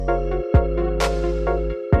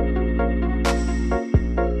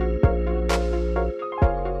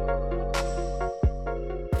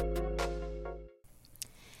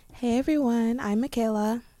everyone, I'm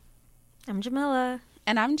Michaela. I'm Jamila.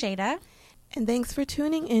 And I'm Jada. And thanks for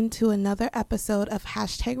tuning in to another episode of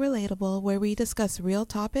 #Relatable, where we discuss real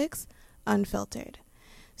topics unfiltered.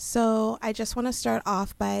 So I just want to start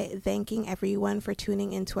off by thanking everyone for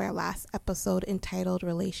tuning into our last episode entitled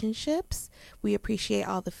Relationships. We appreciate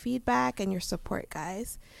all the feedback and your support,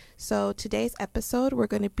 guys. So today's episode, we're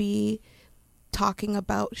going to be talking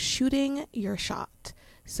about shooting your shot.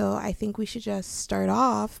 So I think we should just start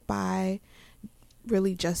off by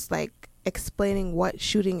really just like explaining what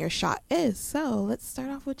shooting your shot is. So let's start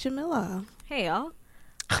off with Jamila. Hey, y'all.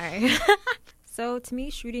 All right. So to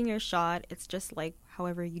me, shooting your shot, it's just like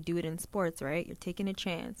however you do it in sports, right? You're taking a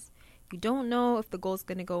chance. You don't know if the goal's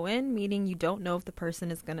going to go in, meaning you don't know if the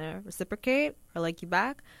person is going to reciprocate or like you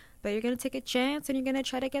back, but you're going to take a chance and you're going to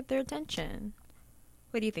try to get their attention.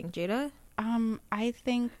 What do you think, Jada? I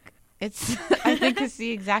think it's the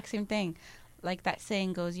exact same thing. Like that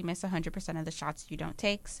saying goes, you miss 100% of the shots you don't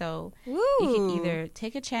take. So Woo! You can either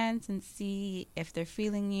take a chance and see if they're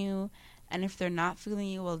feeling you, and if they're not feeling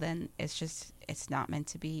you, well then it's not meant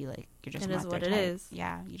to be. Like you're just not their type. It is.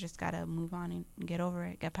 Yeah, you just gotta move on and get over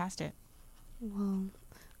it, get past it. Well,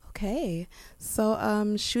 okay.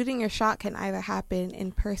 So shooting your shot can either happen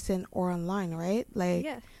in person or online, right? Like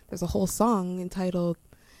there's a whole song entitled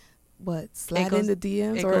Slide in the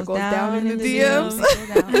DMs, or it goes down in the DMs.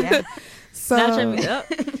 Yeah. So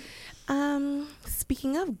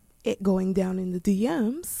speaking of it going down in the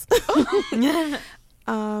DMs,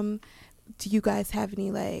 do you guys have any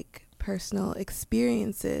like personal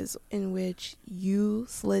experiences in which you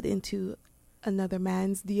slid into another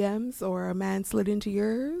man's DMs or a man slid into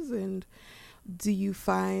yours, and do you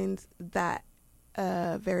find that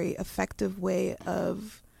a very effective way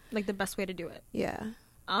of like the best way to do it? Yeah.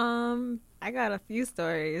 I got a few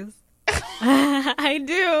stories. I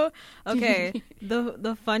do. Okay.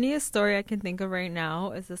 The funniest story I can think of right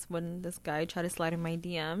now is this when this guy tried to slide in my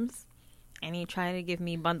DMs and he tried to give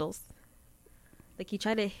me bundles. Like he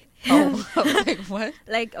tried to like what?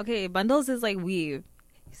 Like, okay, bundles is like weave.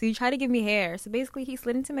 So he tried to give me hair. So basically he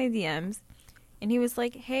slid into my DMs and he was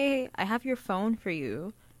like, "Hey, I have your phone for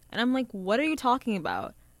you." And I'm like, "What are you talking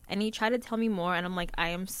about?" And he tried to tell me more, and I'm like, I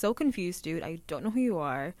am so confused, dude. I don't know who you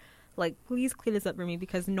are. Like, please clear this up for me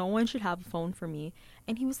because no one should have a phone for me.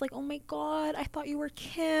 And he was like, "Oh my God, I thought you were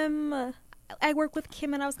Kim. I work with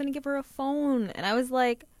Kim and I was going to give her a phone." And I was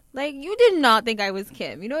like, you did not think I was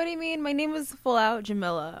Kim. You know what I mean? My name was full out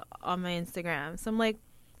Jamila on my Instagram. So I'm like,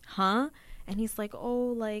 huh? And he's like,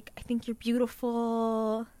 "Oh, like, I think you're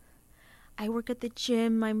beautiful. I work at the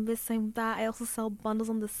gym. I'm this, I'm that. I also sell bundles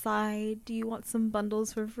on the side. Do you want some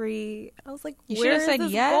bundles for free?" I was like, "You should have said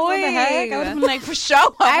yes." Going? What the heck? I would have been like, "For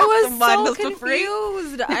sure." I was so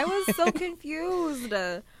confused. I was so confused.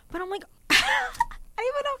 But I'm like,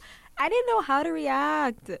 I didn't know how to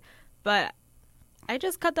react. But I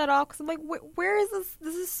just cut that off because I'm like, where is this?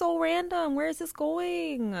 This is so random. Where is this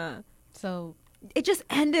going? So it just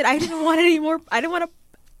ended. I didn't want any more. I didn't want to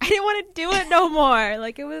do it no more.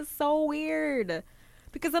 Like, it was so weird.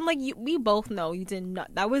 Because I'm like, we both know you did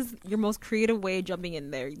not. That was your most creative way of jumping in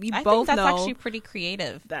there. I think that's actually pretty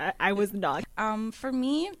creative. That I was not. For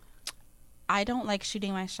me, I don't like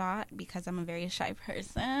shooting my shot because I'm a very shy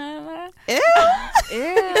person. Ew.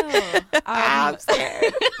 I'm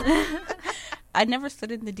scared. I never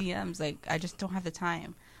slid in the DMs. Like, I just don't have the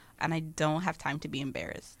time. And I don't have time to be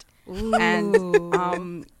embarrassed. Ooh.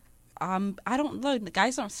 And I don't look. The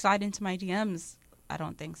guys don't slide into my DMs. I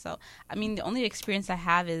don't think so. I mean, the only experience I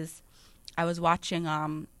have is I was watching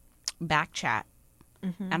Backchat,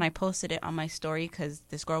 and I posted it on my story because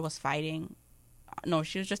this girl was fighting. No,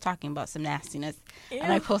 she was just talking about some nastiness,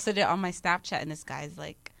 and I posted it on my Snapchat, and this guy's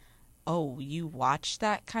like, "Oh, you watch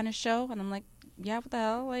that kind of show?" And I'm like, "Yeah, what the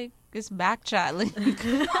hell? Like, it's Backchat. Like, I'm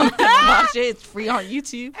gonna watch it. It's free on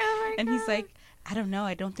YouTube." Oh and he's like, "I don't know.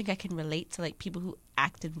 I don't think I can relate to like people who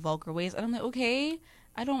act in vulgar ways." And I'm like, "Okay,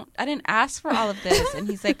 I didn't ask for all of this." And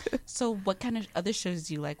he's like, "So what kind of other shows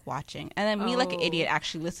do you like watching?" And then me, like an idiot,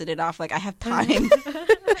 actually listed it off. Like, I have time.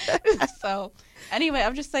 So anyway,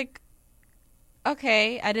 I'm just like,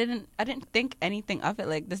 okay, I didn't think anything of it.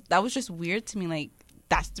 Like, this, that was just weird to me. Like,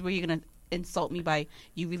 that's where you're gonna insult me by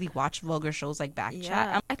you really watch vulgar shows like Backchat.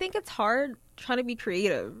 Yeah. I think it's hard trying to be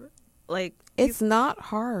creative. Like, it's not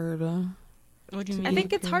hard. What do you mean? I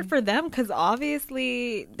think it's hard for them because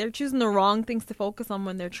obviously they're choosing the wrong things to focus on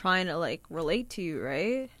when they're trying to like relate to you,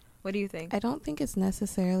 right? What do you think? I don't think it's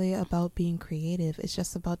necessarily about being creative. It's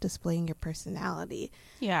just about displaying your personality.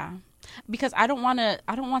 Yeah, because I don't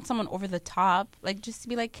want someone over the top. Like, just to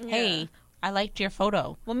be like, "Hey, I liked your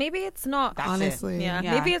photo." Well, maybe it's not. Honestly, yeah,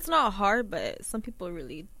 maybe it's not hard, but some people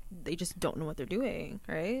really they just don't know what they're doing,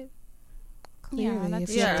 right? Clearly,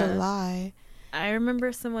 that's if you have to true. lie. I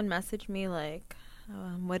remember someone messaged me like,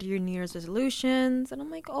 what are your New Year's resolutions? And I'm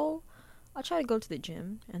like, oh, I'll try to go to the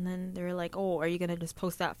gym. And then they were like, oh, are you going to just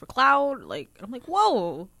post that for clout? Like, I'm like,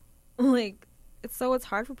 whoa. Like, it's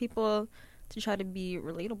hard for people to try to be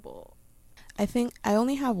relatable. I think I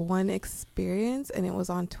only have one experience, and it was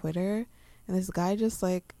on Twitter. And this guy just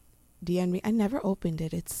like DM'd me. I never opened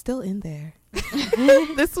it. It's still in there.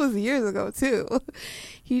 This was years ago too.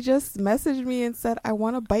 He just messaged me and said, "I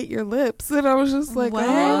want to bite your lips," and I was just like, What?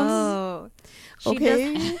 Oh, she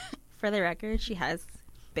okay. does, for the record, she has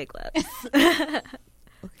big lips.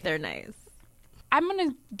 They're nice. I'm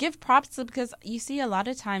gonna give props to, because you see a lot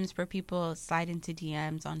of times where people slide into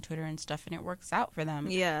DMs on Twitter and stuff, and it works out for them.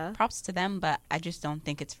 Yeah. Props to them, but I just don't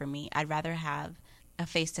think it's for me. I'd rather have a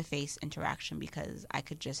face-to-face interaction, because I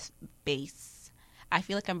could just base. I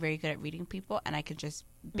feel like I'm very good at reading people, and I could just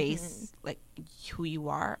base like who you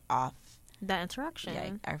are off That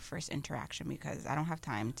interaction. our first interaction, because I don't have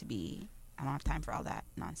time for all that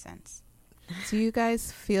nonsense. Do you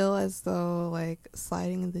guys feel as though like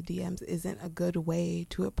sliding in the DMs isn't a good way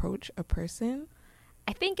to approach a person?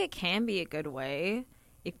 I think it can be a good way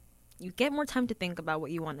if you get more time to think about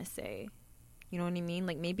what you want to say. You know what I mean?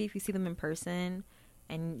 Like maybe if you see them in person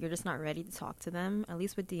and you're just not ready to talk to them, at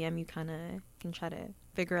least with DM you kind of can try to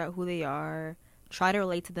figure out who they are, try to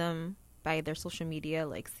relate to them by their social media,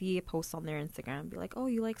 like see a post on their Instagram, be like, oh,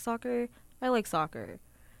 you like soccer? I like soccer.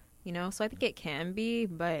 You know? So I think it can be,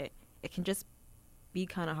 but it can just be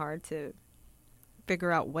kind of hard to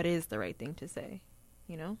figure out what is the right thing to say,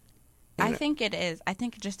 you know? I think it is. I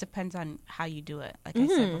think it just depends on how you do it. Like I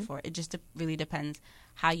said before, it just really depends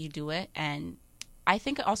how you do it, and I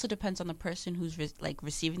think it also depends on the person who's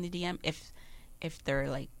receiving the DM, if they're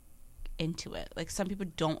like into it. Like some people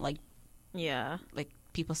don't like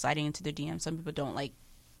people sliding into their DMs. Some people don't like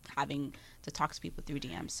having to talk to people through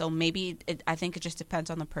DMs. So maybe I think it just depends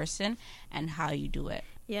on the person and how you do it.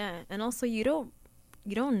 Yeah, and also you don't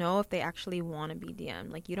know if they actually want to be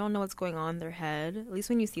DM'd. Like you don't know what's going on in their head. At least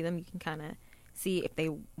when you see them, you can kind of see if they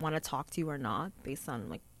want to talk to you or not based on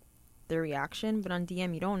like their reaction. But on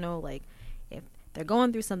DM, you don't know like if they're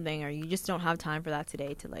going through something, or you just don't have time for that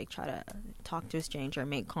today to like try to talk to a stranger or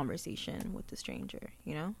make conversation with the stranger.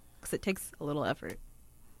 You know, because it takes a little effort.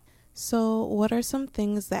 So, what are some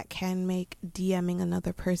things that can make DMing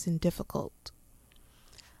another person difficult?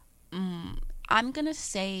 I'm gonna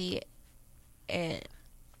say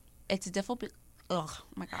it's difficult. Oh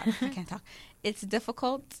my god, I can't talk. It's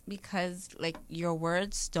difficult because like your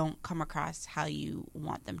words don't come across how you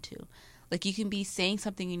want them to. Like you can be saying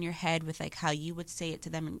something in your head with like how you would say it to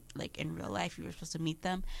them in real life. You were supposed to meet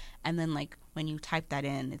them, and then like when you type that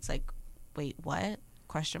in, it's like, wait, what?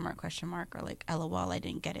 Question mark, or like LOL, I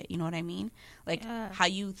didn't get it. You know what I mean? Like how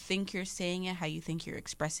you think you're saying it, how you think you're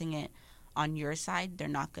expressing it on your side, they're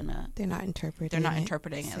not interpreting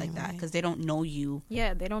it like that, because they don't know you.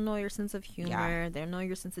 Yeah, they don't know your sense of humor. They don't know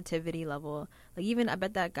your sensitivity level. Like even I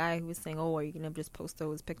bet that guy who was saying, oh, are you gonna just post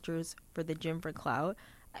those pictures for the gym for clout?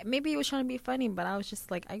 Maybe he was trying to be funny, but I was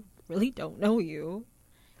just like, I really don't know you.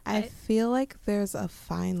 I feel like there's a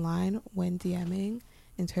fine line when DMing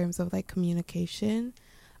in terms of like communication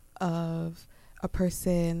of a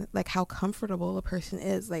person, like how comfortable a person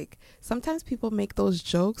is. Like sometimes people make those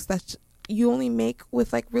jokes that you only make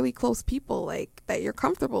with like really close people, like that you're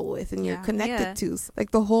comfortable with and you're connected to.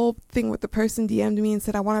 Like the whole thing with the person DM'd me and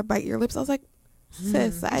said, I want to bite your lips. I was like,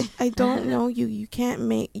 sis, I don't know you. You can't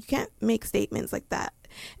make statements like that.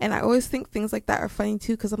 And I always think things like that are funny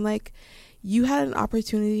too, because I'm like, you had an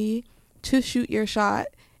opportunity to shoot your shot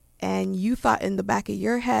and you thought in the back of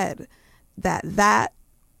your head that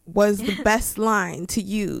was the best line to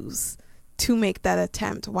use to make that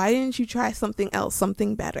attempt. Why didn't you try something else,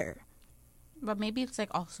 something better? But maybe it's like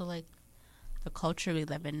also like the culture we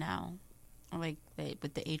live in now, like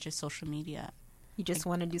with the age of social media. You just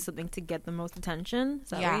want to do something to get the most attention? Is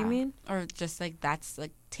that what you mean? Or just like that's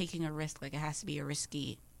like taking a risk. Like it has to be a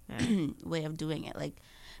risky way of doing it. Like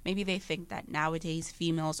maybe they think that nowadays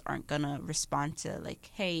females aren't gonna respond to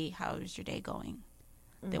like, hey, how's your day going?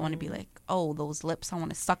 They want to be like, oh, those lips, I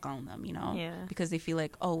want to suck on them, you know? Yeah. Because they feel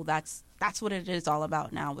like, oh, that's what it is all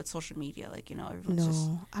about now with social media. Like, you know, everyone's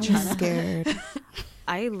I was scared.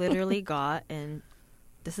 I literally got, and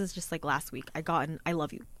this is just like last week, I got an I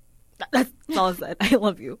love you. That's all I said. I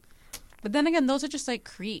love you. But then again, those are just like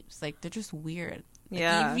creeps. Like, they're just weird. Like,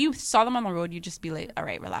 Yeah. if you saw them on the road, you'd just be like, all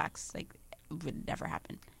right, relax. Like, it would never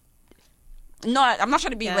happen. No, I'm not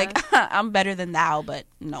trying to be Yeah. like I'm better than thou, but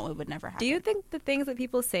no, it would never happen. Do you think the things that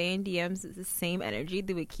people say in DMs is the same energy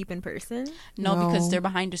they would keep in person? No, because No. they're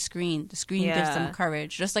behind a screen. The screen gives them Yeah.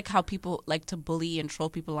 courage. Just like how people like to bully and troll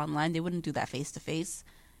people online, they wouldn't do that face to face.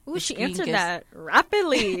 Ooh, The she screen answered gives- that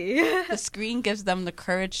rapidly. The screen gives them the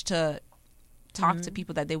courage to talk to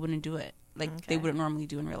people that they wouldn't do it like they Okay. wouldn't normally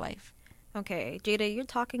do in real life. Okay, Jada, you're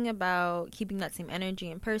talking about keeping that same energy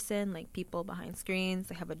in person, like people behind screens,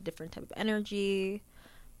 they have a different type of energy.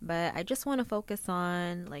 But I just want to focus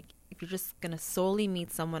on, like, if you're just going to solely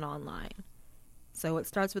meet someone online. So it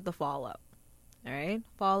starts with the follow. All right?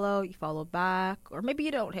 Follow, you follow back, or maybe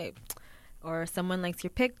you don't, hey. Or someone likes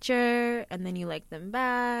your picture, and then you like them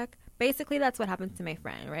back. Basically, that's what happened to my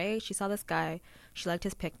friend, right? She saw this guy, she liked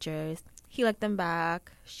his pictures, he liked them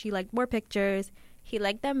back, she liked more pictures, he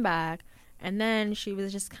liked them back. And then she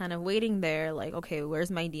was just kind of waiting there, like, okay, where's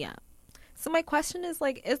my DM? So my question is,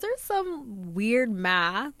 like, is there some weird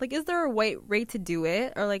math? Like, is there a way to do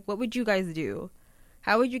it? Or, like, what would you guys do?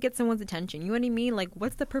 How would you get someone's attention? You know what I mean? Like,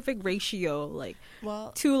 what's the perfect ratio? Like,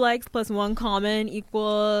 Well, 2 likes plus 1 comment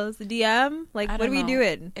equals a DM? Like, I what are don't we know.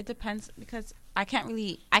 doing? It depends because I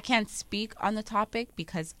can't speak on the topic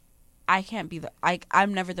because I can't be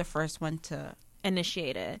I'm never the first one to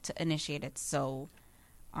Initiate it. initiate it. So,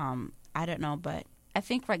 I don't know, but I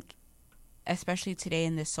think like, especially today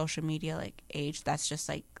in this social media like age, that's just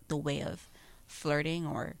like the way of flirting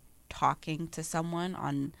or talking to someone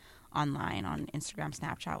online, on Instagram,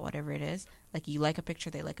 Snapchat, whatever it is. Like you like a picture,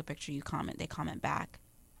 they like a picture, you comment, they comment back.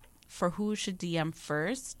 For who should DM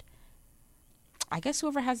first? I guess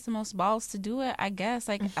whoever has the most balls to do it, I guess.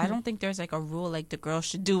 Like, I don't think there's like a rule like the girl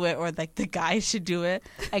should do it or like the guy should do it.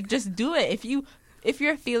 Like, just do it if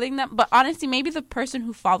you're feeling them. But honestly, maybe the person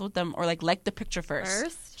who followed them or like liked the picture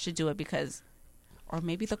first should do it because, or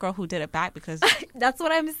maybe the girl who did it back because That's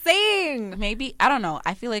what I'm saying. maybe, I don't know.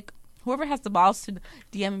 I feel like whoever has the balls to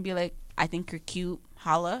DM and be like, I think you're cute,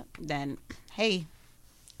 holla, then hey,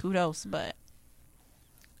 kudos. But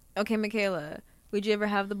Okay, Michaela, would you ever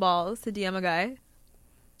have the balls to DM a guy?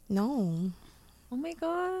 No. Oh my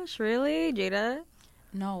gosh, really? Jada?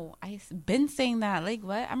 no, I've been saying that. Like,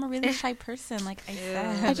 what? I'm a really shy person. Like I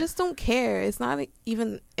said. I just don't care. It's not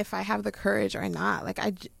even if I have the courage or not. Like,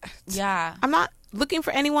 Yeah. I'm not looking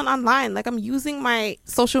for anyone online. Like, I'm using my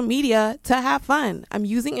social media to have fun. I'm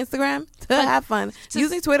using Instagram to have fun.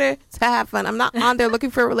 Using Twitter to have fun. I'm not on there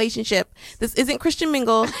looking for a relationship. This isn't Christian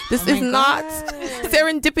Mingle. This Oh my is not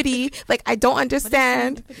serendipity. Like, I don't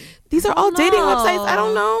understand. These are all dating websites. I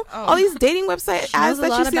don't know. Oh. All these dating website ads knows a that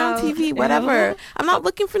you lot see on about- TV, whatever. I'm not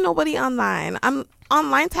looking for nobody online. I'm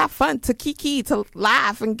online to have fun, to kiki, to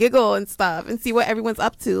laugh and giggle and stuff and see what everyone's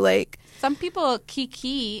up to. Like, Some people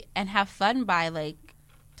kiki and have fun by like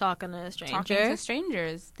Talking to a stranger? talking to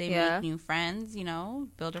strangers. They Yeah. make new friends, you know,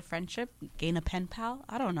 build a friendship, gain a pen pal.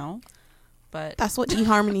 I don't know. But that's what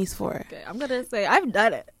eHarmony's for. Okay, I'm gonna say I've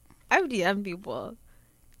done it. I've DM'd people.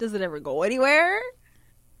 Does it ever go anywhere?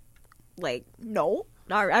 Like, no.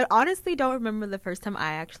 Not, I honestly don't remember the first time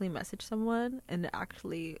I actually messaged someone and it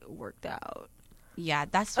actually worked out. yeah,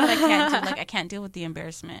 that's what I can't do. Like I can't deal with the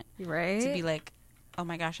embarrassment Right? to be like, oh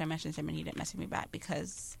my gosh, I messaged him and he didn't message me back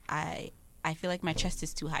because I feel like my chest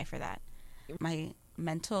is too high for that. My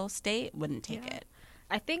mental state wouldn't take Yeah. it.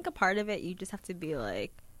 I think a part of it, you just have to be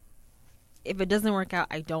like, if it doesn't work out,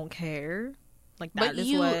 I don't care. Like, that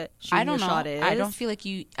is what shooting I don't your know. shot is. I don't feel like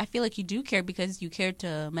you. I feel like you do care because you cared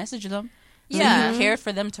to message them. So Yeah. you cared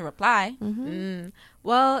for them to reply.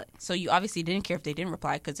 Well, So you obviously didn't care if they didn't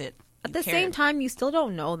reply because it. at you the cared. same time, you still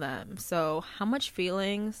don't know them. So how much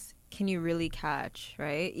feelings can you really catch,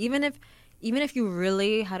 right? Even if you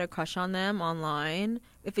really had a crush on them online,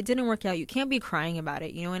 if it didn't work out, you can't be crying about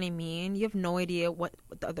it. You know what I mean? You have no idea what's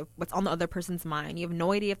on the other person's mind. You have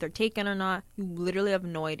no idea if they're taken or not. You literally have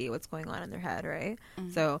no idea what's going on in their head, right?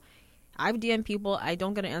 So I've DM'd people, I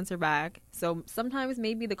don't get an answer back. So sometimes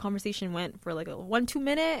maybe the conversation went for like a 1-2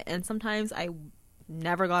 minute, and sometimes I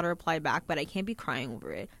never got a reply back, but I can't be crying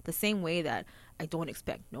over it. The same way that I don't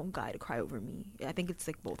expect no guy to cry over me. I think it's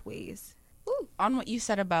like both ways. On what you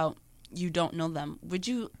said about you don't know them,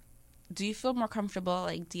 do you feel more comfortable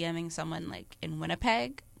like DMing someone like in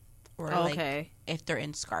Winnipeg or like Okay. if they're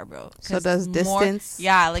in Scarborough? So 'Cause does distance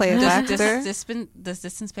like play a factor? does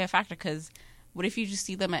distance play a factor? Because what if you just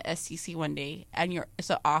see them at SCC one day and it's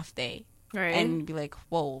an off day? Right. And be like,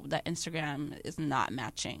 whoa, that Instagram is not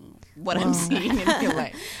matching what I'm seeing in real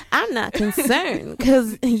life. I'm not concerned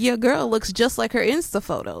because your girl looks just like her Insta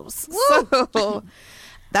photos. So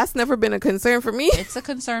that's never been a concern for me. It's a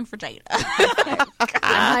concern for Jada.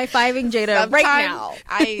 I'm high-fiving Jada right now.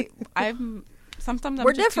 I'm sometimes I'm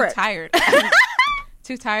We're just different. too tired.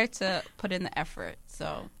 Too tired to put in the effort.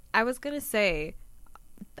 So I was gonna say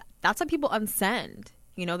that's why people unsend.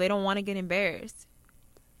 You know, they don't want to get embarrassed.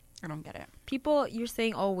 I don't get it. People, you're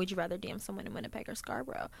saying, oh, would you rather DM someone in Winnipeg or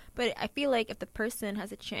Scarborough? But I feel like if the person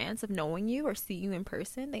has a chance of knowing you or see you in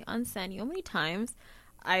person, they unsend you. How many times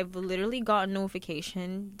I've literally got a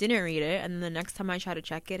notification, didn't read it, and then the next time I try to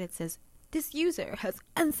check it, it says, this user has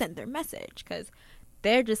unsent their message. Because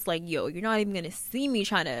they're just like, yo, you're not even going to see me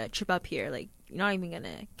trying to trip up here. Like, you're not even going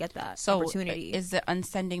to get that opportunity. So is the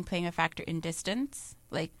unsending playing a factor in distance?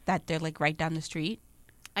 Like, that they're, like, right down the street?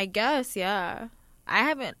 I guess, yeah. I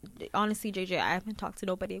haven't, honestly, JJ, I haven't talked to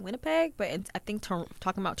nobody in Winnipeg, but I think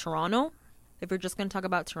talking about Toronto, if we're just going to talk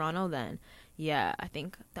about Toronto, then yeah, I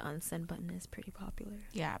think the unsend button is pretty popular.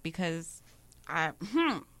 Yeah, because I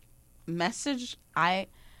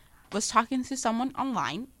was talking to someone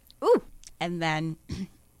online. Ooh. And then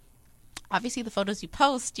obviously the photos you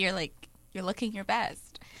post, you're looking your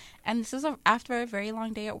best. And this is after a very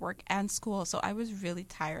long day at work and school, so I was really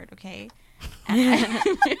tired, okay? I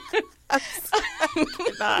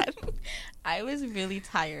was really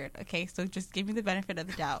tired, okay? So just give me the benefit of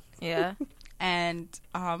the doubt. Yeah. And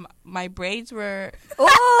my braids were...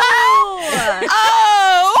 Oh!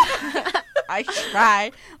 Oh! I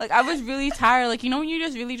tried. Like, I was really tired. Like, you know when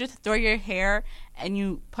you just throw your hair and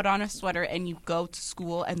you put on a sweater and you go to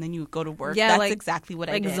school and then you go to work? Yeah, That's like, exactly what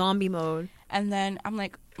I like did. zombie mode. And then I'm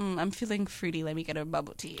like, I'm feeling fruity. Let me get a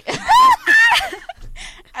bubble tea.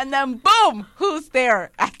 And then, boom, who's there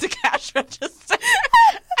at the cash register?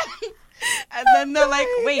 And then they're like,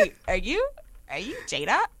 wait, are you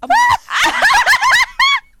Jada? I'm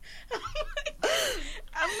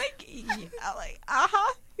like,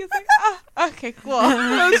 uh-huh. He's like, okay, cool.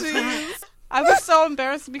 I was so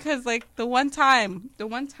embarrassed because, like, the one time,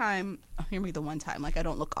 like, I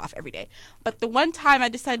don't look off every day, but the one time I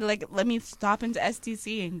decided, like, let me stop into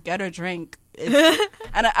STC and get a drink. And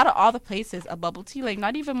out of all the places, a bubble tea, like,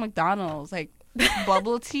 not even McDonald's, like,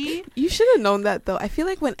 bubble tea. You should have known that, though. I feel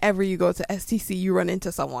like whenever you go to STC, you run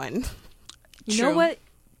into someone. You know what?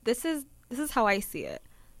 This is how I see it.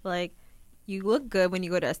 Like, you look good when you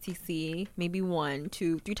go to STC, maybe 1,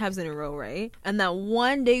 2, 3 times in a row, right? And that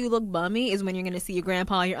one day you look bummy is when you're going to see your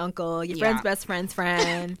grandpa, your uncle, your friend's best friend's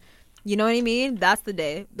friend. You know what I mean? That's the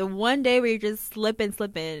day. The one day where you're just slipping,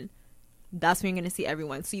 that's when you're going to see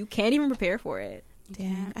everyone. So you can't even prepare for it.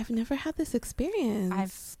 Damn, I've never had this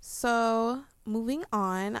experience. So, moving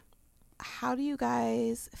on, how do you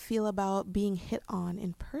guys feel about being hit on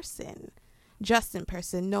in person? Just in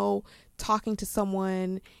person, no talking to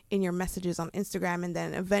someone in your messages on Instagram and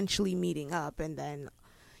then eventually meeting up and then,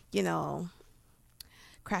 you know,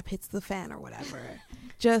 crap hits the fan or whatever.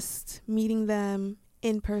 Just meeting them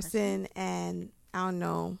in person and, I don't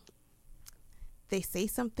know, they say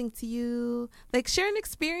something to you. Like, share an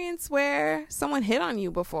experience where someone hit on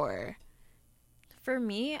you before. For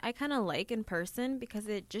me, I kind of like in person because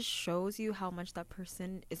it just shows you how much that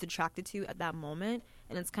person is attracted to you at that moment.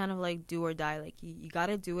 And it's kind of like do or die. Like, you got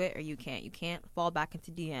to do it or you can't. You can't fall back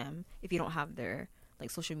into DM if you don't have their,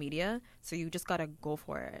 like, social media. So you just got to go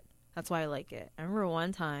for it. That's why I like it. I remember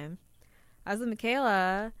one time I was with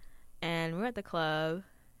Michaela and we were at the club.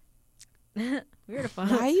 We were fun.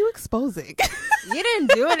 Why are you exposing? You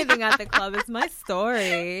didn't do anything at the club. It's my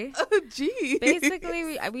story. Oh, geez.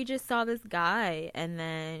 Basically, we just saw this guy, and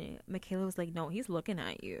then Michaela was like, no, he's looking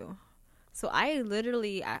at you. So I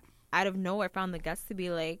literally, out of nowhere, found the guts to be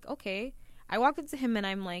like, okay. I walked up to him, and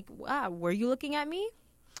I'm like, wow, were you looking at me?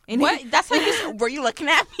 And what? That's how you said, were you looking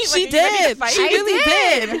at me? She did. She really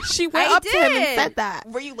did. She went up to him and said that.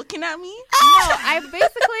 Were you looking at me? No, I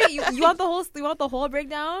basically, you want the whole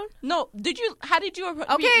breakdown? No. How did you approach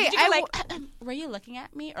me? Okay, Did you go like, were you looking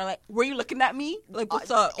at me? Or like, were you looking at me? Like, what's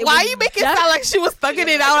up? Why are you making it sound like she was thugging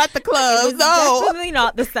it out at the club? No. Definitely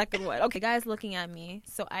not the second one. Okay, guy's looking at me.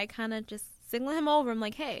 So I kind of just signal him over. I'm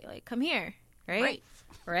like, hey, like, come here. Right?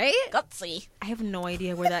 Gutsy. I have no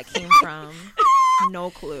idea where that came from.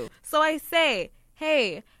 No clue. So I say,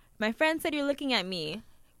 hey, my friend said you're looking at me.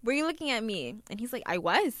 Were you looking at me? And he's like, I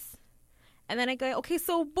was. And then I go, okay,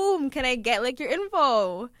 so boom, can I get, like, your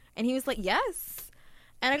info? And he was like, yes.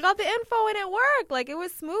 And I got the info and it worked. Like, it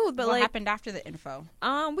was smooth. But what happened after the info?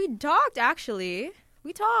 We talked, actually.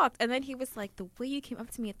 We talked. And then he was like, the way you came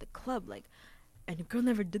up to me at the club, like, and a girl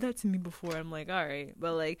never did that to me before. I'm like, all right.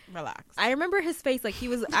 But, like, relax. I remember his face. Like, he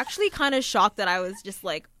was actually kind of shocked that I was just,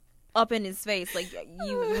 like, up in his face. Like,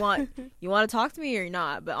 you want to talk to me or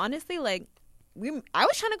not? But honestly, like, I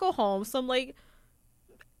was trying to go home. So I'm like,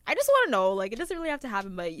 I just want to know. Like, it doesn't really have to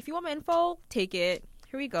happen. But if you want my info, take it.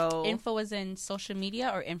 Here we go. Info is in social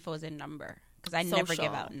media or info is in number? because I never give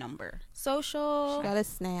Social. out number. Social. Got a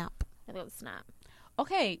Snap. I love Snap.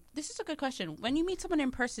 Okay, this is a good question. When you meet someone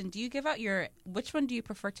in person, do you give out which one do you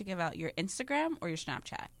prefer to give out, your Instagram or your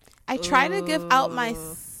Snapchat? I try to give out my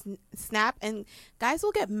Ooh. Snap, and guys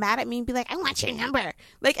will get mad at me and be like, I want your number.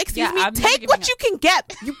 Like, excuse Yeah, me, I'm never take giving what up. you can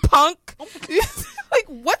get, you punk. Like,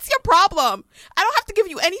 what's your problem? I don't have to give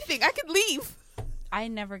you anything. I could leave. I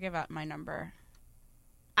never give out my number.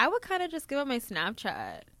 I would kind of just give up my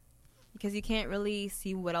Snapchat because you can't really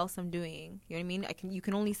see what else I'm doing. You know what I mean? You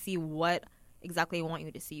can only see what exactly I want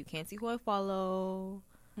you to see. You can't see who I follow.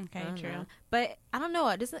 Okay, I don't true. know. But I don't know.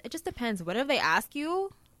 It just depends. Whatever they ask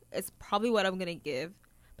you, it's probably what I'm gonna give.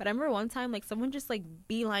 But I remember one time, like, someone just like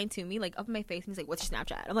beeline to me, like, up in my face, and he's like, "What's your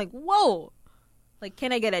Snapchat?" I'm like, "Whoa!" Like,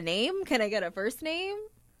 can I get a name? Can I get a first name?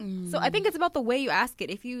 So I think it's about the way you ask it.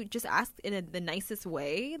 If you just ask in the nicest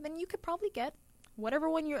way, then you could probably get whatever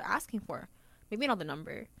one you're asking for. Maybe not the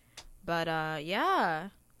number, but yeah.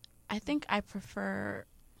 I think I prefer.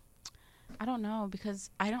 I don't know, because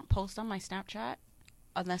I don't post on my Snapchat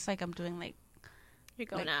unless like I'm doing like You're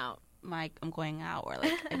going Like, out. I'm going out or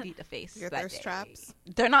like I beat the face. Your that thirst day. traps?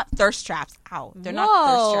 They're not thirst traps. Ow. They're not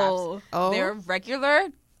thirst traps. Whoa. Oh, They're regular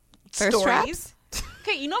thirst stories. traps?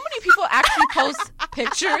 Okay, you know how many people actually post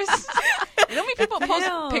pictures? You know how many people post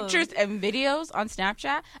Damn. pictures and videos on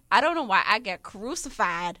Snapchat? I don't know why I get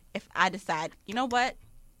crucified if I decide, you know what?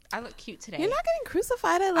 I look cute today. You're not getting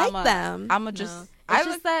crucified. I like them. I'm a just. No. I It's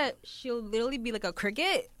look. just that she'll literally be like a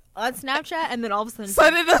cricket on Snapchat, and then all of a sudden,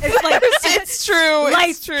 Son of a- it's like it's true. light,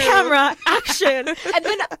 It's true. camera, action, and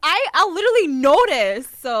then I'll literally notice.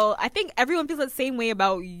 So I think everyone feels the same way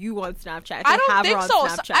about you on Snapchat. If I they don't have think her on so.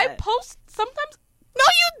 So Snapchat. I post sometimes. No,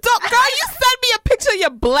 you don't. Girl, you send me a picture of your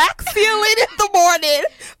black ceiling in the morning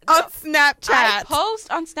on Snapchat. I post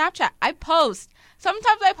on Snapchat. I post.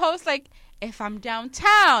 Sometimes I post like if I'm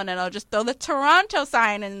downtown and I'll just throw the Toronto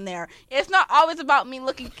sign in there. It's not always about me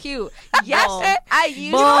looking cute. Yes, Bull. I use.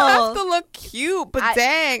 You don't have to look cute, but I-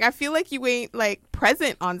 dang, I feel like you ain't like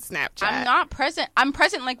present on Snapchat. I'm not present. I'm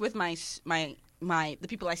present like with my the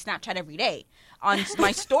people I Snapchat every day. On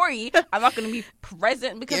my story, I'm not going to be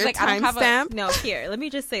present because Your like I don't have a. timestamp? No, here, let me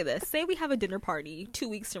just say this. Say we have a dinner party 2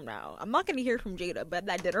 weeks from now. I'm not going to hear from Jada, but at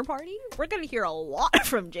that dinner party, we're going to hear a lot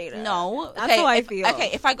from Jada. No, That's how I if, feel. Okay,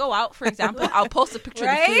 if I go out, for example, I'll post a picture of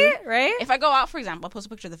the Right? food. Right? If I go out, for example, I'll post a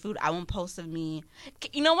picture of the food. I won't post of me.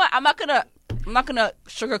 You know what? I'm not gonna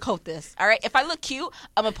sugarcoat this. All right. If I look cute,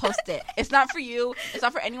 I'm gonna post it. It's not for you. It's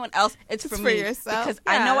not for anyone else. It's for for me. yourself. Because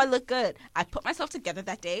I know Yeah. I look good. I put myself together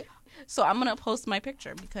that day, so I'm gonna post my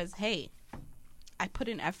picture because hey, I put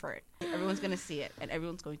in effort. Everyone's gonna see it, and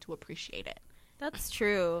everyone's going to appreciate it, That's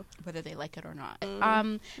true. whether they like it or not.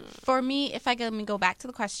 For me, if I can go back to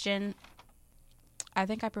the question, I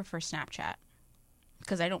think I prefer Snapchat.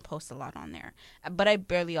 Because I don't post a lot on there. But I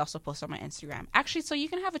barely also post on my Instagram. Actually, so you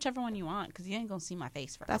can have whichever one you want. Because you ain't going to see my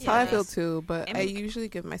face for That's Yeah. how I feel too, but I I mean- usually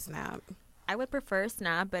give my Snap. I would prefer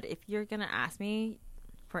Snap, but if you're going to ask me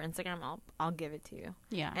for Instagram, I'll give it to you.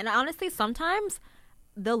 Yeah. And honestly, sometimes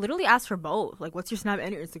they'll literally ask for both. Like, what's your Snap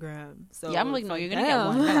and your Instagram? So Yeah, I'm like, it's no, you're going to get damn.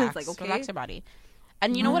 one. Relax. It's like, okay. Relax your body.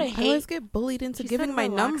 And you know what I I always hate? get bullied into She giving said my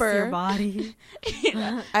relax your number. body.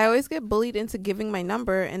 I always get bullied into giving my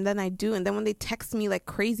number, and then I do, and then when they text me like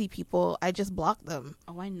crazy people, I just block them.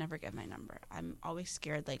 Oh, I never get my number. I'm always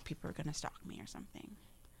scared like people are going to stalk me or something.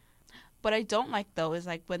 What I don't like though is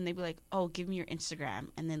like when they be like, "Oh, give me your Instagram,"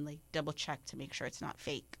 and then like double check to make sure it's not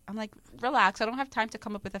fake. I'm like, relax. I don't have time to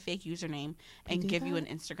come up with a fake username and do give you that?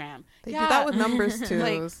 an Instagram. They do that with numbers too.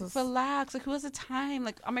 Like, It's just- relax. Like, who has the time?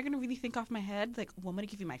 Like, am I gonna really think off my head? Like, well, I'm gonna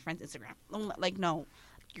give you my friend's Instagram. Like, no,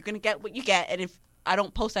 you're gonna get what you get, and if I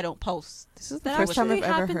don't post, I don't post. This is the That first time actually I've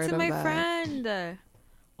ever happened heard to of my that. friend.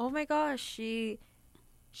 Oh my gosh, she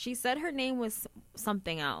said her name was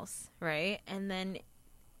something else, right?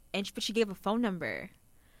 But she gave a phone number,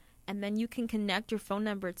 and then you can connect your phone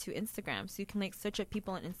number to Instagram, so you can like search up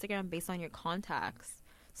people on Instagram based on your contacts.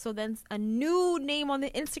 So then a new name on the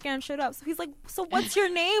Instagram showed up. So he's like, "So what's your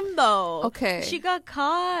name though?" Okay. she got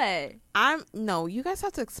caught. No, you guys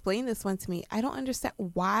have to explain this one to me. I don't understand.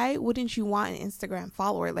 Why wouldn't you want an Instagram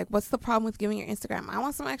follower? Like, what's the problem with giving your Instagram? I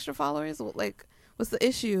want some extra followers. Like, what's the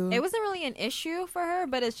issue? It wasn't really an issue for her,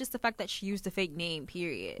 but it's just the fact that she used a fake name.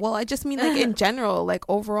 Period. Well, I just mean like in general, like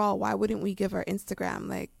overall, why wouldn't we give our Instagram?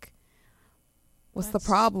 Like, what's the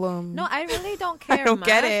problem? No, I really don't care. don't much,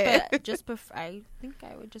 get it. But just I think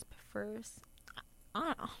I would just prefer. I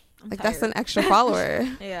don't know. I'm like that's tired. an extra follower.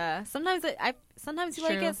 Yeah. Sometimes sometimes you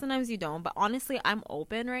like True. it, sometimes you don't. But honestly, I'm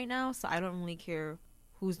open right now, so I don't really care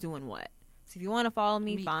who's doing what. So if you want to follow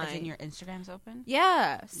me, As fine. in your Instagram's open?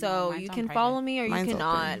 Yeah, No, so mine's you on can private. follow me or Mine's you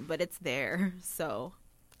cannot, open. but it's there. So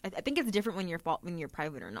I think it's different when you're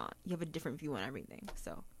private or not. You have a different view on everything.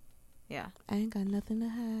 So yeah. I ain't got nothing to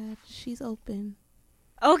hide. She's open.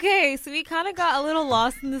 Okay, so we kind of got a little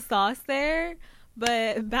lost in the sauce there,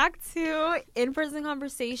 but back to in-person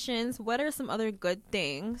conversations. What are some other good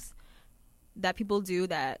things that people do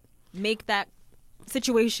that make that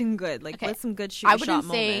situation good? Like, Okay. what's some good I shoot shot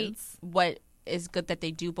wouldn't say moments? what is good that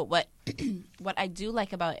they do, but what what I do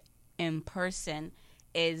like about in person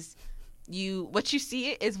is what you see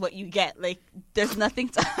is what you get. Like, there's nothing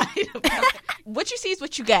to hide about it. What you see is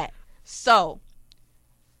what you get. So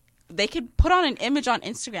they could put on an image on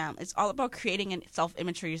Instagram. It's all about creating a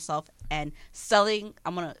self-image for yourself and selling.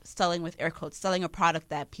 Selling with air quotes, selling a product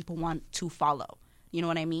that people want to follow. You know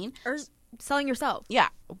what I mean? Or selling yourself. Yeah.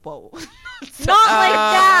 Whoa. Not like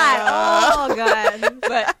that. Oh, God.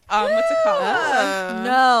 But what's it called?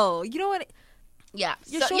 No. You know what? Yeah.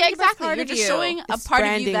 You're showing the best exactly. part You're of just you. showing a It's part of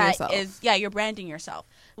you branding that yourself. is, yeah, you're branding yourself.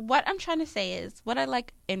 What I'm trying to say is, what I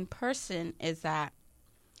like in person is that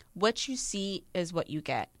what you see is what you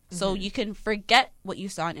get. So you can forget what you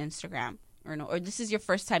saw on Instagram or this is your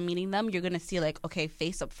first time meeting them. You're going to see like, okay,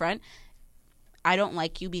 face up front. I don't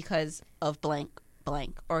like you because of blank,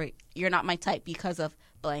 blank, or you're not my type because of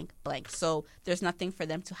blank, blank. So there's nothing for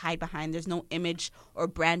them to hide behind. There's no image or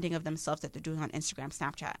branding of themselves that they're doing on Instagram,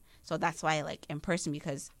 Snapchat. So that's why I like in person,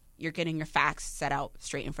 because you're getting your facts set out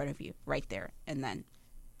straight in front of you right there. And then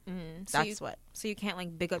So you can't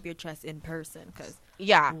like big up your chest in person because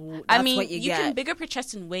yeah. that's I mean, what you you can get. big up your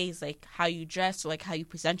chest in ways like how you dress or like how you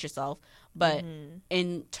present yourself. But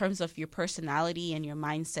in terms of your personality and your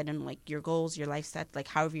mindset and like your goals, your lifestyle, like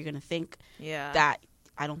however you're going to think, yeah, that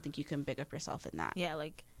I don't think you can big up yourself in that. yeah,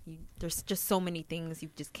 like there's just so many things you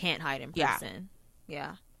just can't hide in Yeah. person.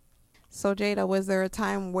 Yeah. So, Jada, was there a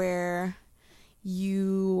time where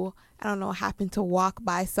you, I don't know, happened to walk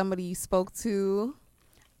by somebody you spoke to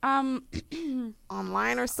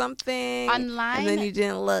online or something? Online? And then you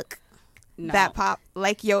didn't look No. that pop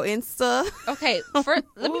like your Insta? Okay,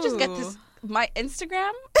 let me just get this. My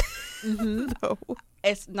Instagram No.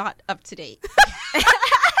 is not up to date.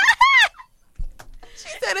 She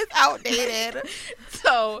said it's outdated.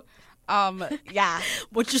 So, yeah.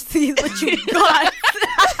 What you see is what you got.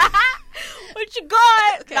 What you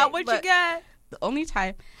got, Okay, not what you but- get. The only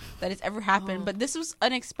time that it's ever happened, but this was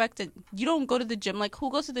unexpected. You don't go to the gym. Like, who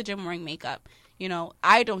goes to the gym wearing makeup? You know,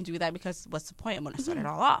 I don't do that because what's the point? I'm going to start it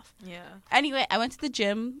all off. Yeah. Anyway, I went to the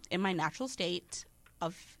gym in my natural state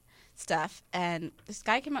of stuff, and this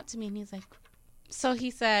guy came up to me and he's like, so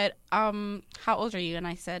he said, how old are you? And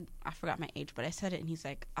I said, I forgot my age, but I said it, and he's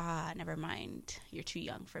like, never mind. You're too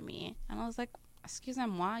young for me. And I was like, excuse me,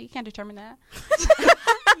 moi? You can't determine that.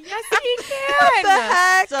 Yes, you can. What the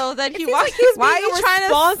heck? So then he Seems walked. like he was Why being are you trying to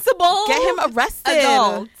responsible? Get him arrested.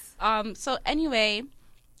 Adult. So anyway,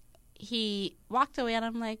 he walked away, and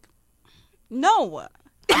I'm like, no, I'm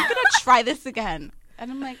gonna try this again. And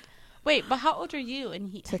I'm like, wait, but how old are you? And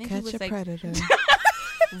I To think he catch was a like, predator.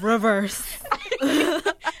 Reverse.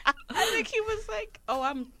 I think he was like, oh,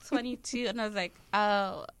 I'm 22, and I was like,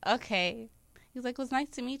 oh, okay. He was like, it was nice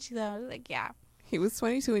to meet you, though. I was like, yeah. He was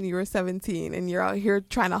 22 and you were 17, and you're out here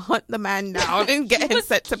trying to hunt the man down and get him was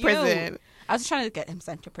sent to cute. prison. I was trying to get him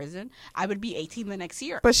sent to prison. I would be 18 the next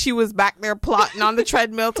year. But she was back there plotting on the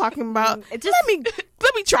treadmill, talking about, It just-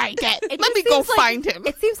 let me try again. It Let just me go seems like- find him.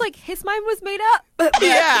 It seems like his mind was made up. But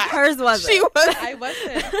Yeah. hers wasn't. She was. I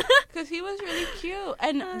wasn't, because he was really cute,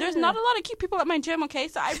 and there's not a lot of cute people at my gym. Okay,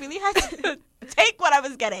 so I really had to take what I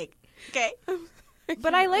was getting. Okay,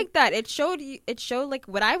 But I like that. It showed like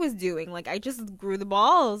what I was doing. Like I just grew the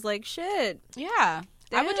balls. Like shit. yeah.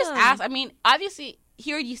 I would just Damn. ask. I mean, obviously,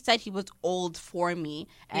 he already said he was old for me,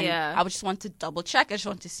 and Yeah. I would just want to double check. I just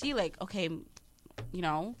want to see, like, okay, you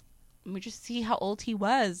know, let me just see how old he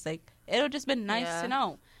was. Like, it would just been nice Yeah. to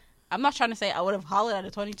know. I'm not trying to say I would have hollered at a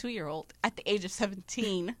 22-year-old at the age of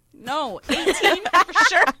 17. No, 18 for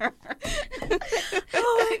sure.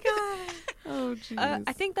 Oh my god. Oh, jeez.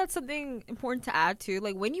 I think that's something important to add too.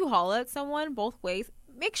 Like when you holler at someone both ways,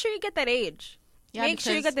 make sure you get that age. Yeah, Make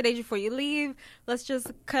sure you because- get that age before you leave. Let's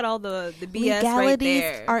just cut all the BS right Legalities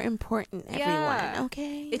there. are important, Yeah. everyone.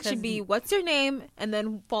 Okay? It should be what's your name and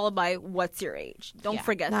then followed by what's your age. Don't Yeah.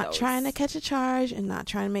 forget Not those. trying to catch a charge and not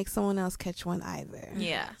trying to make someone else catch one either.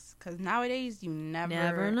 Yeah. Because nowadays, you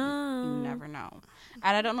never know. You never know.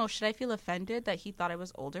 And I don't know, should I feel offended that he thought I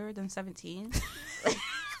was older than 17?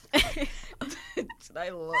 Did I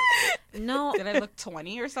look? No, Did I look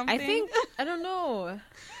 20 or something? I think I don't know.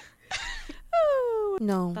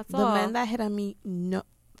 No, That's the all. men that hit on me, no,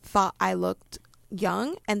 thought I looked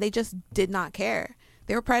young, and they just did not care.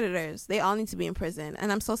 They were predators. They all need to be in prison.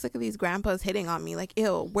 And I'm so sick of these grandpas hitting on me. Like,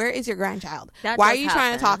 ew, where is your grandchild? That Why are does you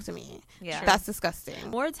trying to happen. talk to me? Yeah. That's disgusting.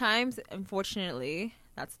 More times, unfortunately,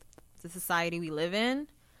 that's the society we live in,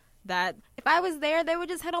 that if I was there, they would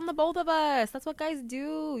just hit on the both of us. That's what guys do.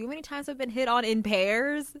 You know how many times I've been hit on in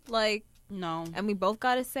pairs? Like, No. and we both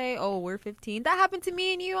got to say, oh, we're 15. That happened to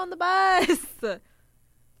me and you on the bus.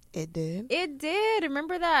 It did. It did.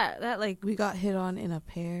 Remember that? That, like, We got hit on in a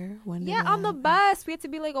pair. When did yeah, that on the happen? bus. We had to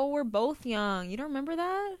be like, oh, we're both young. You don't remember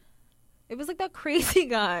that? It was like that crazy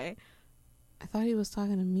guy. I thought he was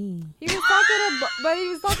talking to me. He was talking to, but he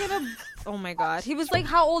was talking to, oh my God. He was like,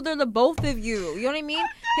 how old are the both of you? You know what I mean?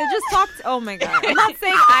 He'll just talk to, oh my God. I'm not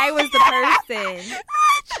saying I was the person. Trying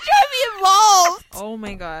to be involved. Oh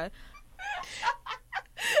my God.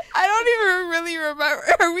 I don't even really remember.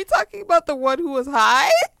 Are we talking about the one who was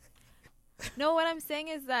high? No, what I'm saying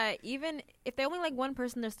is that even if they only like one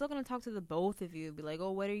person, they're still going to talk to the both of you. Be like, oh,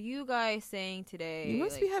 what are you guys saying today? You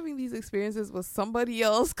must Like, be having these experiences with somebody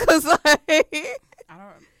else, because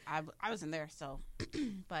I wasn't there, so.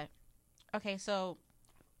 But, okay, so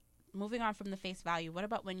moving on from the face value, what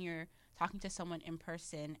about when you're talking to someone in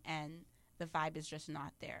person and the vibe is just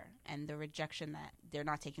not there, and the rejection, that they're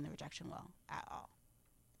not taking the rejection well at all?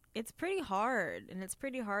 it's pretty hard, and it's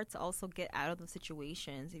pretty hard to also get out of those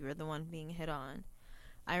situations if you're the one being hit on.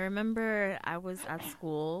 I remember I was at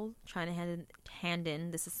school trying to hand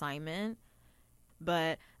in this assignment,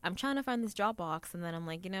 but I'm trying to find this job box, and then I'm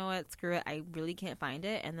like, you know what, screw it, I really can't find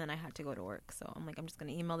it, and then I had to go to work. So I'm like, I'm just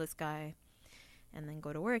going to email this guy and then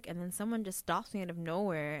go to work, and then someone just stops me out of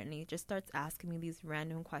nowhere, and he just starts asking me these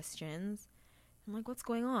random questions. I'm like, what's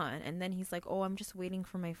going on? And then he's like, oh, I'm just waiting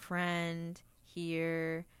for my friend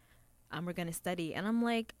here. We're going to study. And I'm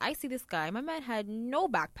like, I see this guy. My man had no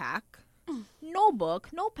backpack, no book,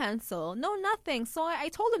 no pencil, no nothing. So I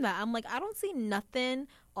told him that. I'm like, I don't see nothing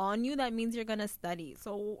on you that means you're going to study.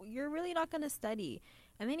 So you're really not going to study.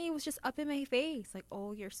 And then he was just up in my face, like,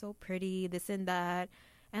 oh, you're so pretty, this and that.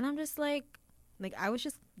 And I'm just like I was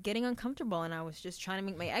just getting uncomfortable, and I was just trying to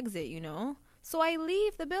make my exit, you know? So I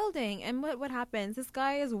leave the building, and what happens? This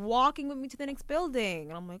guy is walking with me to the next building.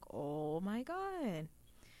 And I'm like, oh, my God.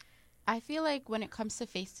 I feel like when it comes to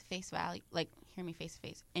face-to-face value, like, hear me,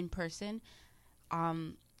 face-to-face, in person,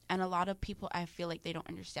 and a lot of people, I feel like they don't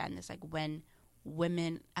understand this, like, when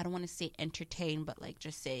women, I don't want to say entertain, but, like,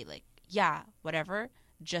 just say, like, yeah, whatever,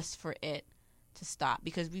 just for it to stop.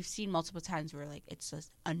 Because we've seen multiple times where, like, it's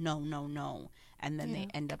just a no, and then they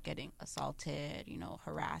end up getting assaulted, you know,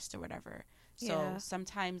 harassed or whatever. So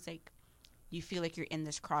sometimes, like, you feel like you're in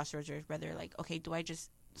this crossroads, or whether, like, okay, do I just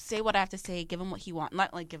say what I have to say, give him what he wants,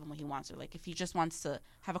 not like give him what he wants, or like if he just wants to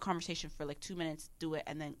have a conversation for like 2 minutes, do it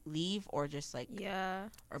and then leave, or just like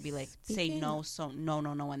or be like say no, so no,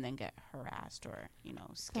 and then get harassed or, you know,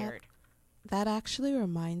 scared. That actually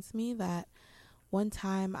reminds me that one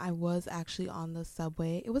time I was actually on the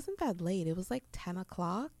subway. It wasn't that late. It was like 10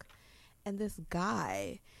 o'clock. And this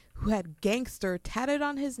guy who had gangster tatted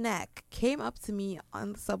on his neck came up to me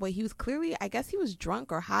on the subway. He was clearly, I guess he was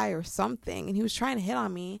drunk or high or something, and he was trying to hit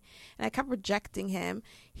on me, and I kept rejecting him.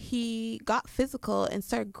 He got physical and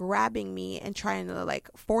started grabbing me and trying to like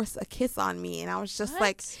force a kiss on me, and I was just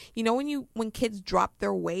like, you know, when kids drop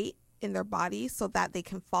their weight in their body so that they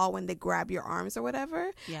can fall when they grab your arms or whatever.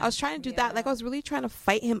 I was trying to do that. Like, I was really trying to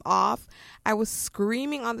fight him off. I was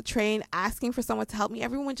screaming on the train, asking for someone to help me.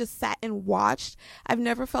 Everyone just sat and watched. I've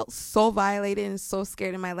never felt so violated and so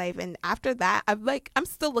scared in my life. And after that, I'm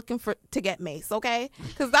still looking to get mace, okay?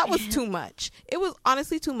 Because that was too much. It was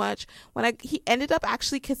honestly too much. He ended up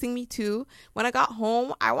actually kissing me too. When I got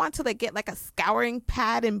home, I wanted to like get like a scouring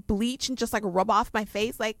pad and bleach and just like rub off my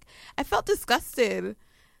face. Like, I felt disgusted.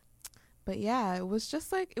 But yeah, it was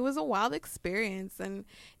just like, it was a wild experience, and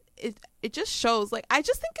it just shows, like, I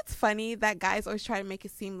just think it's funny that guys always try to make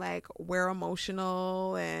it seem like we're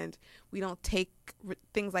emotional and we don't take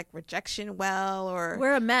things like rejection well, or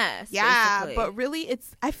we're a mess. Yeah, basically. but really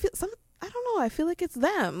I don't know, I feel like it's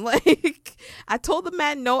them. Like, I told the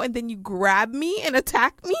man no, and then you grab me and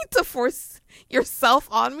attack me to force yourself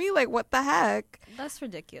on me. Like, what the heck? That's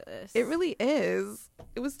ridiculous. It really is.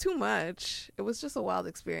 It was too much. It was just a wild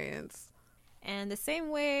experience. And the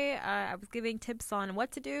same way I was giving tips on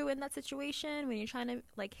what to do in that situation when you're trying to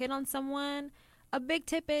like hit on someone, a big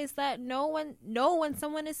tip is that know when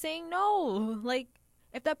someone is saying no. Like,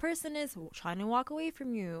 if that person is trying to walk away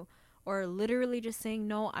from you or literally just saying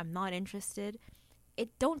no, I'm not interested,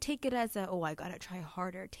 don't take it as oh, I gotta try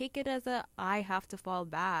harder. Take it as I have to fall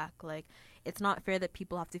back. Like, it's not fair that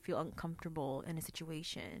people have to feel uncomfortable in a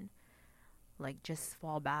situation. like, just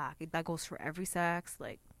fall back. That goes for every sex.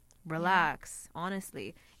 Like, relax.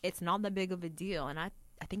 Honestly, it's not that big of a deal. And I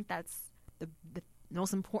think that's the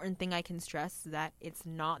most important thing I can stress, is that it's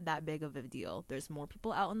not that big of a deal. There's more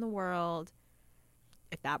people out in the world.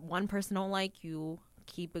 If that one person don't like you,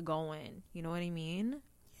 keep it going. You know what I mean?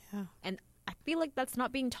 Yeah. And I feel like that's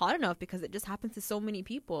not being taught enough, because it just happens to so many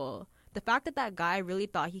people. The fact that that guy really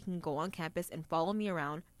thought he can go on campus and follow me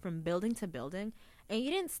around from building to building, and he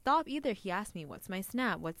didn't stop either. He asked me, what's my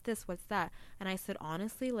Snap? What's this? What's that? And I said,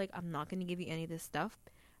 honestly, like, I'm not going to give you any of this stuff.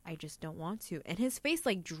 I just don't want to. And his face,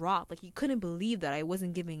 like, dropped. Like, he couldn't believe that I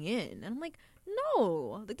wasn't giving in. And I'm like,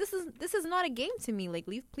 no, like, this is not a game to me. Like,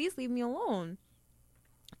 please leave me alone.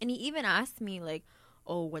 And he even asked me, like,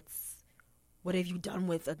 oh, what have you done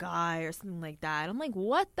with a guy or something like that? I'm like,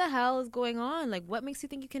 what the hell is going on? Like, what makes you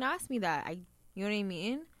think you can ask me that? You know what I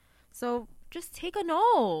mean? So just take a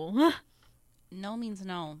no. No means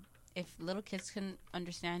no. If little kids can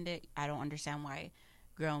understand it, I don't understand why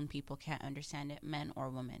grown people can't understand it, men or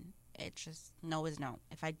women. It's just, no is no.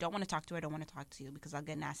 If I don't want to talk to you, I don't want to talk to you, because I'll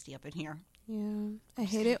get nasty up in here. Yeah. I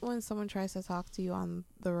hate it when someone tries to talk to you on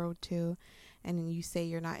the road too, and you say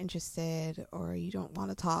you're not interested or you don't want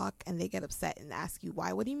to talk, and they get upset and ask you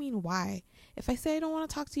why. What do you mean why? If I say I don't want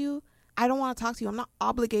to talk to you, I don't want to talk to you. I'm not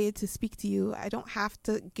obligated to speak to you. I don't have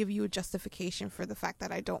to give you a justification for the fact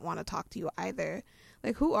that I don't want to talk to you either.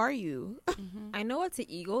 Like, who are you? Mm-hmm. I know it's an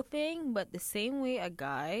ego thing, but the same way a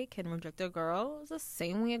guy can reject a girl is the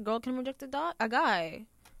same way a girl can reject a guy.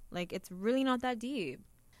 Like, it's really not that deep.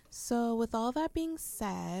 So with all that being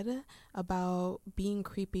said about being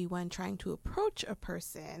creepy when trying to approach a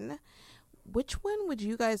person, which one would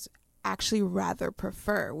you guys actually rather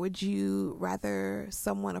prefer? Would you rather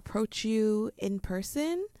someone approach you in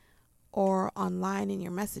person or online in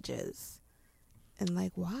your messages? And,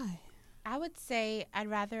 like, why? I would say I'd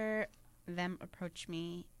rather them approach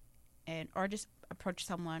me or just approach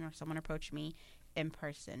someone, or someone approach me in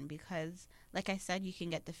person, because, like I said, you can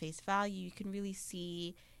get the face value. You can really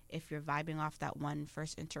see if you're vibing off that one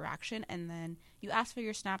first interaction, and then you ask for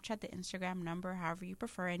your Snapchat, the Instagram number, however you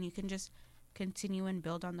prefer, and you can just continue and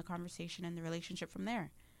build on the conversation and the relationship from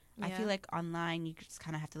there. Yeah. I feel like online you just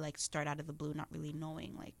kind of have to, like, start out of the blue, not really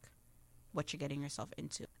knowing, like, what you're getting yourself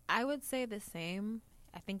into. I would say the same.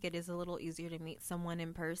 I think it is a little easier to meet someone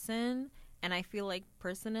in person, and I feel like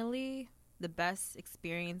personally the best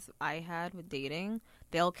experience I had with dating,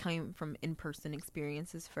 they all came from in-person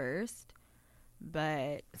experiences first.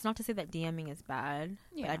 But it's not to say that DMing is bad.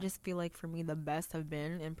 Yeah. But I just feel like for me the best have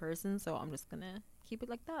been in person, so I'm just gonna keep it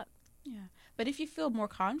like that. Yeah. But if you feel more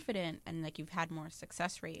confident and, like, you've had more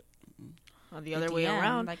success rate, Or the other way DM,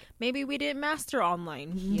 around, like, maybe we didn't master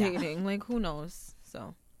online Yeah. dating. Like, who knows?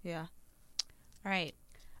 So yeah. all right.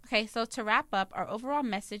 Okay, so to wrap up, our overall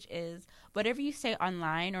message is, whatever you say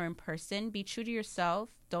online or in person, be true to yourself.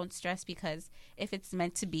 Don't stress, because if it's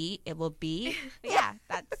meant to be, it will be. Yeah,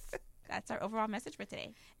 that's our overall message for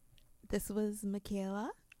today. This was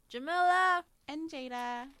Michaela, Jamila. And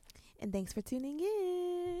Jada. and thanks for tuning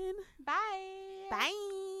in. Bye. Bye.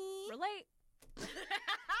 Relate.